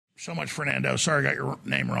so much, Fernando. Sorry, I got your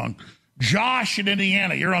name wrong. Josh in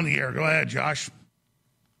Indiana, you're on the air. Go ahead, Josh.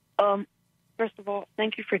 First of all,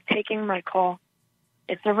 thank you for taking my call.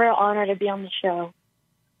 It's a real honor to be on the show.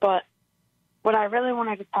 But what I really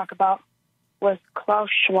wanted to talk about was Klaus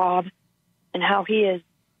Schwab and how he is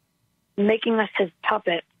making us his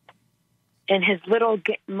puppet in his little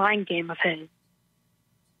mind game of his.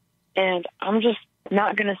 And I'm just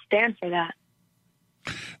not going to stand for that.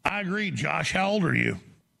 I agree, Josh. How old are you?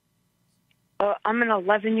 I'm an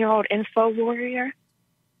 11-year-old info warrior.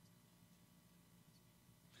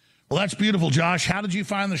 Well, that's beautiful, Josh. How did you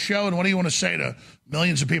find the show, and what do you want to say to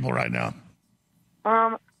millions of people right now?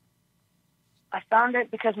 I found it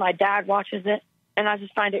because my dad watches it, and I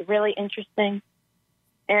just find it really interesting.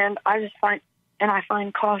 And I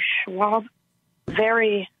find Klaus Schwab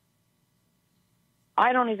very,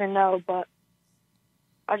 I don't even know, but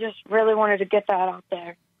I just really wanted to get that out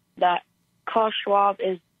there, that Klaus Schwab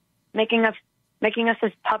is making us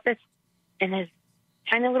his puppets in his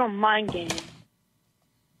tiny little mind game.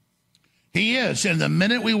 He is, and the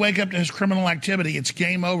minute we wake up to his criminal activity, it's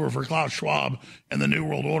game over for Klaus Schwab and the New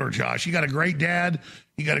World Order, Josh. You got a great dad,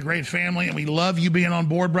 you got a great family, and we love you being on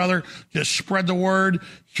board, brother. Just spread the word.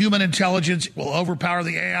 Human intelligence will overpower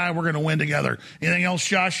the AI. We're going to win together. Anything else,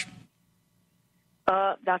 Josh?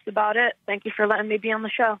 That's about it. Thank you for letting me be on the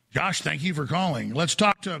show. Josh, thank you for calling. Let's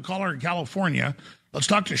talk to a caller in California. Let's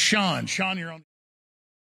talk to Sean. Sean, you're on.